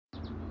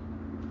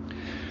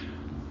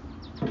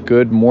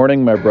Good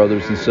morning, my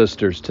brothers and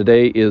sisters.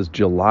 Today is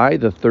July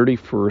the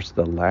 31st,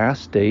 the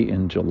last day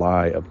in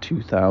July of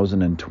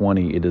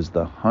 2020. It is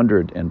the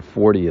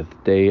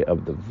 140th day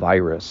of the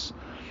virus.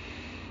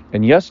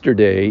 And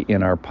yesterday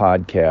in our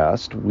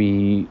podcast,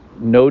 we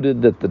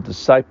noted that the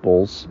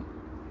disciples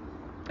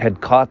had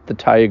caught the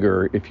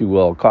tiger, if you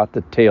will, caught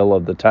the tail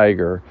of the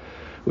tiger,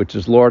 which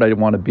is, Lord, I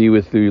want to be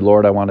with you.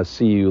 Lord, I want to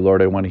see you.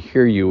 Lord, I want to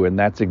hear you. And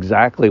that's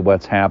exactly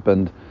what's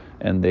happened.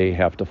 And they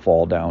have to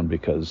fall down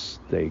because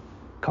they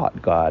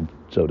caught God,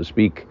 so to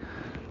speak,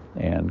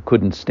 and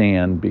couldn't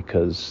stand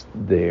because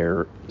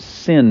their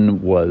sin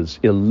was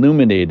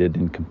illuminated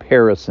in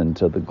comparison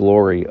to the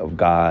glory of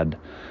God.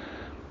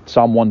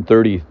 Psalm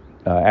 130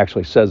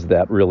 actually says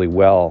that really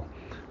well.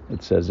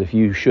 It says, if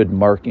you should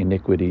mark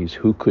iniquities,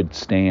 who could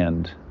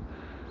stand?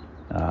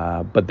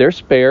 But they're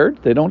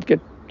spared. They don't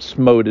get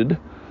smoted.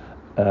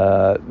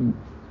 And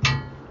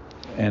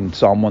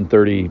Psalm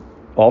 130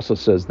 also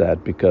says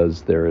that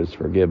because there is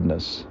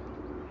forgiveness.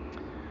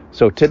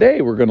 So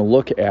today we're going to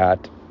look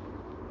at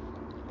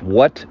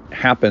what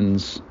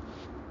happens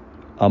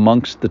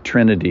amongst the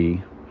Trinity,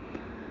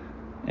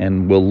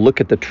 and we'll look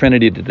at the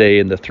Trinity today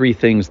and the three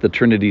things the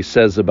Trinity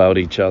says about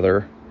each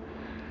other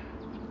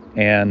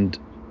and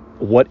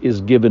what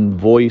is given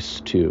voice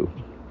to.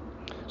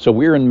 So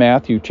we're in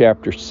Matthew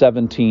chapter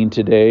 17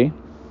 today,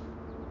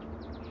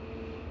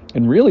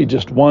 and really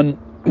just one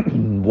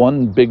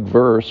big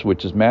verse,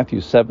 which is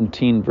Matthew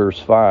 17 verse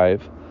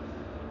 5.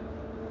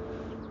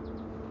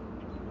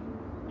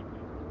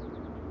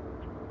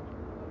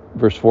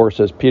 Verse 4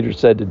 says, Peter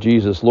said to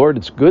Jesus, Lord,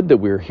 it's good that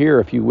we're here.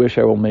 If you wish,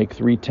 I will make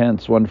 3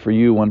 tents, one for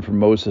you, one for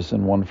Moses,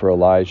 and one for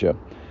Elijah.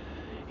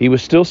 He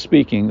was still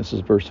speaking, this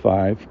is verse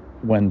 5,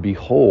 when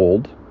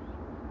behold,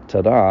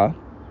 tada,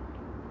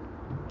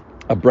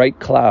 a bright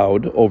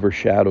cloud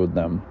overshadowed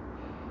them.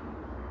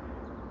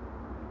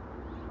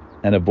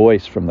 And a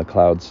voice from the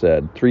cloud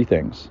said 3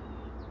 things.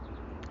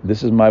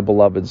 This is my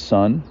beloved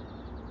Son,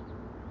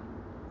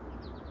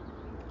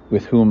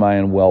 with whom I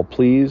am well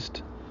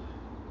pleased.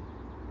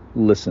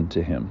 Listen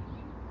to him.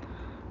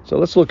 So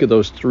let's look at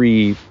those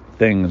 3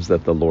 things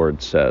that the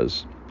Lord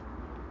says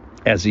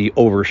as he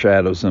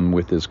overshadows them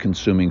with his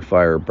consuming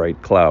fire,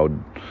 bright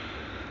cloud.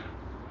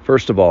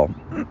 First of all,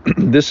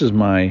 this is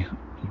my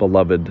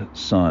beloved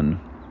Son.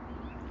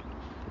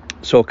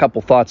 So a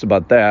couple thoughts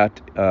about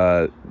that.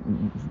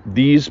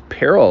 These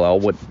parallel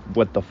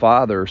what the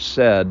Father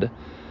said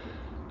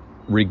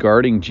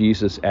regarding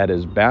Jesus at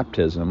his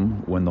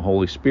baptism when the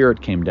Holy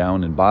Spirit came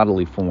down in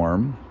bodily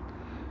form.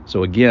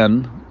 So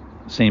again,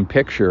 same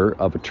picture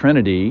of a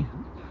Trinity,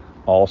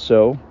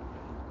 also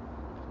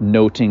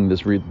noting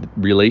this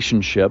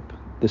relationship.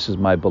 This is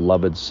my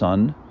beloved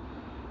Son.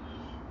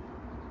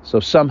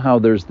 So somehow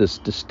there's this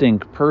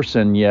distinct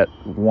person, yet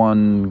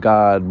one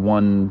God,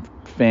 one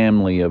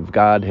family of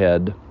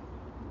Godhead.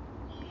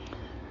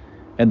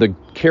 And the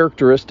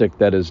characteristic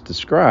that is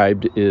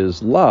described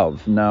is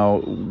love. Now,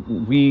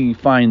 we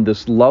find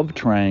this love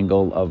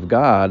triangle of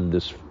God,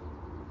 this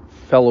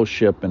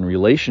fellowship and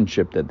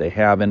relationship that they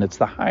have, and it's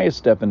the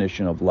highest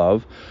definition of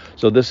love.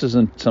 So this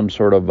isn't some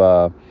sort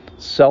of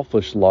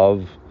selfish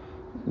love,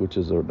 which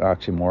is an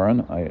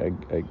oxymoron. I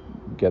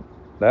get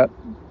that.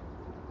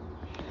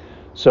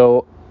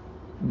 So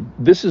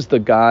this is the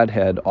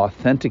Godhead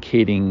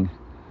authenticating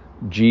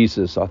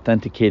Jesus,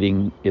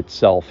 authenticating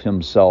itself,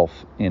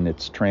 himself, in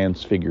its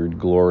transfigured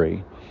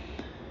glory.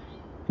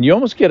 You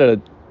almost get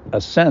a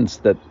sense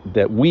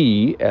that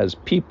we as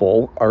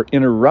people are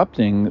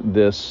interrupting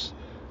this,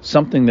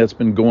 something that's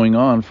been going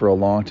on for a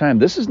long time.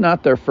 This is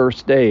not their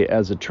first day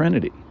as a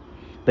Trinity.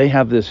 They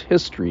have this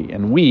history,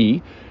 and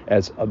we,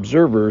 as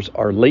observers,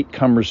 are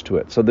latecomers to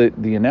it. So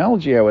the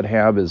analogy I would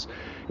have is,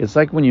 it's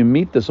like when you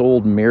meet this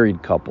old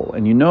married couple,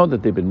 and you know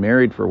that they've been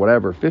married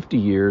for 50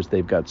 years,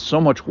 they've got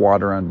so much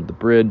water under the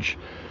bridge,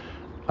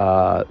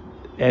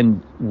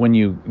 and when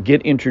you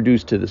get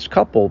introduced to this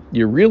couple,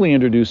 you're really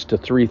introduced to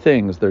 3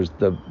 things. There's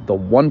the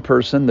one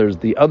person, there's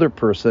the other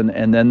person,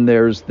 and then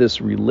there's this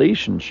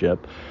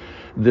relationship,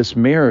 this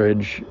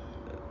marriage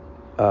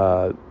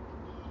that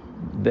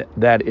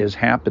is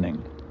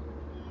happening.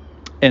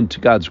 And to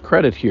God's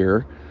credit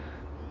here,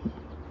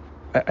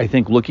 I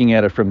think looking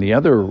at it from the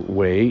other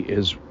way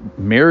is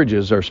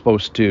marriages are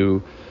supposed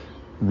to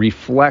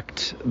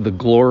reflect the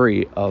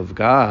glory of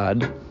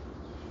God.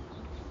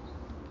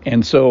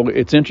 And so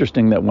it's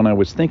interesting that when I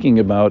was thinking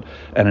about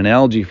an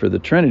analogy for the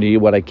Trinity,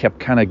 what I kept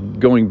kind of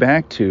going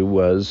back to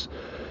was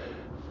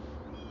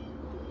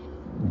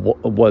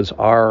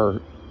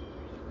our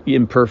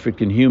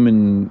imperfect and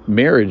human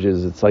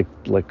marriages. It's like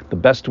the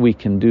best we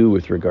can do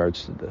with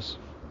regards to this.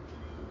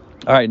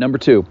 All right, number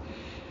 2,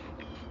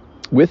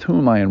 with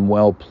whom I am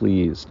well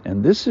pleased.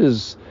 And this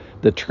is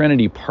the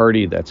Trinity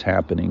party that's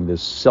happening,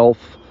 this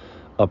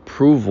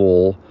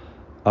self-approval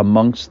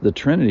amongst the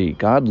Trinity.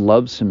 God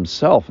loves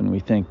himself, and we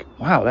think,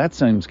 wow, that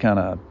seems kind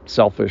of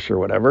selfish or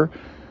whatever.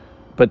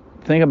 But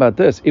think about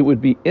this. It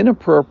would be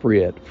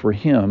inappropriate for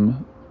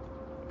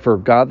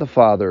God the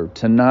Father,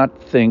 to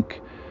not think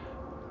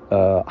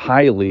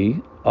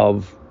highly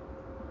of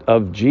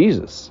of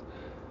Jesus.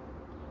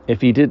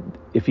 If he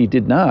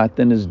did not,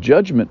 then his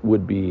judgment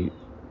would be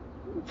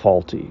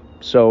faulty.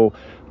 So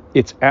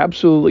it's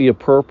absolutely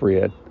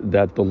appropriate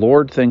that the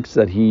Lord thinks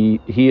that he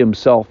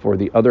himself, or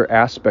the other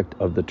aspect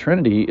of the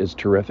Trinity, is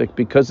terrific,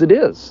 because it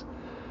is.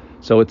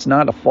 So it's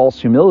not a false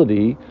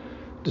humility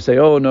to say,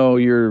 oh no,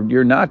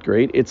 you're not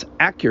great. It's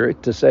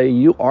accurate to say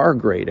you are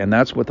great. And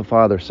that's what the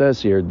Father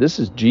says here. This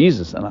is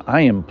Jesus, and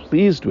I am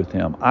pleased with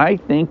him. I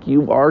think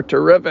you are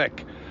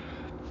terrific.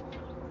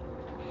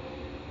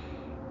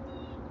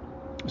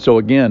 So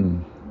again,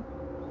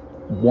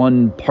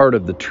 one part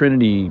of the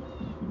Trinity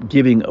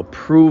giving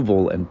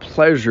approval and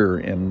pleasure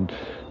and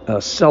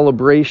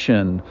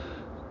celebration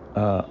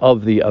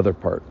of the other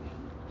part.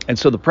 And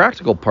so the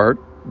practical part,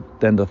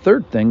 then the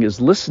third thing, is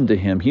listen to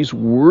him. He's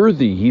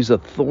worthy. He's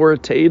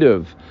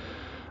authoritative.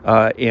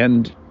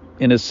 And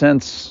in a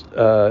sense,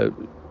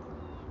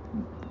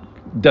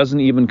 doesn't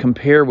even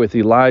compare with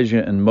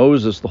Elijah and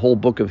Moses. The whole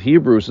book of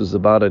Hebrews is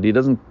about it.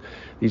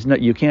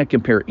 You can't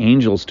compare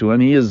angels to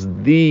him. He is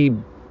the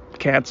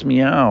cat's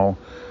meow.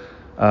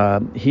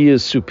 He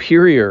is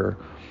superior.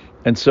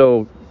 And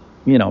so,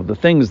 the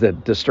things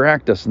that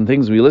distract us and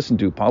things we listen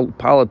to,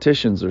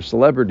 politicians or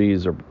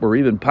celebrities or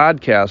even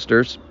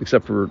podcasters,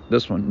 except for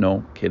this one,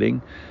 no kidding,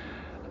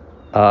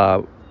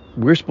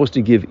 we're supposed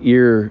to give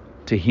ear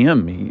to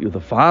him.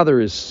 The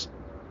Father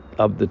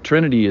of the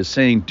Trinity is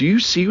saying, do you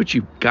see what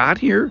you've got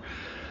here?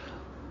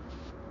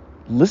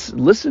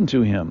 Listen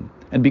to him.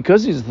 And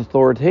because he's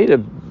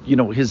authoritative,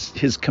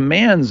 his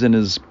commands and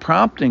his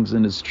promptings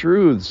and his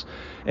truths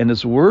and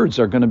his words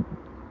are going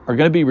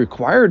to be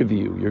required of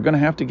you. You're going to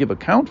have to give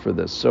account for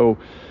this. So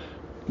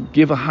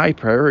give a high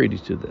priority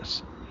to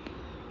this.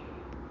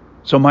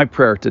 So my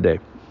prayer today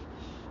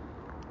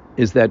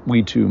is that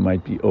we too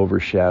might be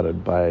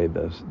overshadowed by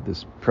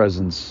this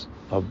presence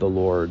of the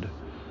Lord.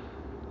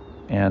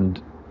 And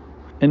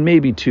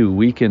maybe too,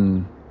 we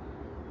can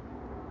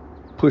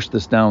push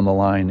this down the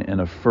line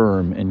and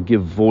affirm and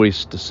give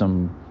voice to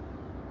some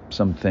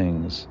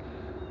things.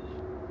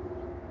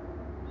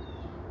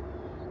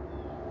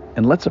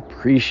 And let's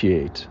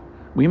appreciate.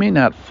 We may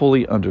not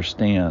fully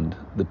understand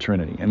the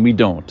Trinity, and we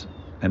don't,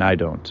 and I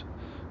don't,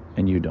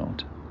 and you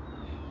don't.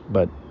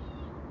 But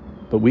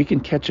we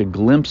can catch a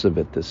glimpse of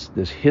it,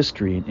 this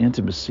history and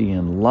intimacy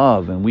and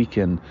love, and we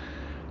can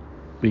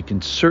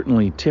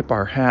certainly tip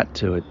our hat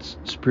to it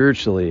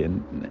spiritually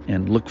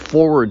and look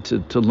forward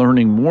to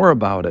learning more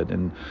about it.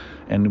 And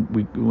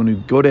when we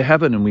go to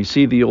heaven and we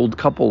see the old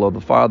couple of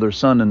the Father,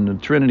 Son, and the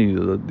Trinity,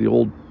 the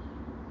old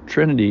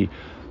Trinity,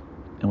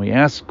 and we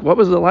ask, what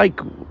was it like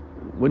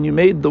when you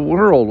made the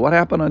world? What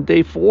happened on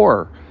day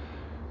 4?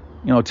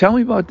 Tell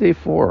me about day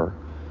 4.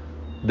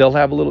 They're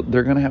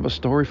going to have a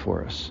story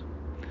for us.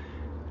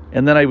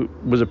 And then I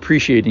was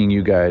appreciating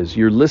you guys.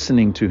 You're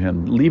listening to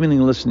him,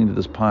 listening to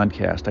this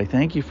podcast. I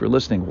thank you for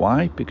listening.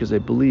 Why? Because I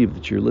believe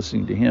that you're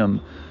listening to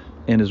him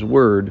and his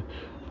word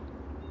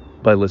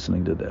by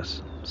listening to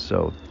this.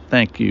 So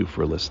thank you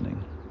for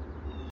listening.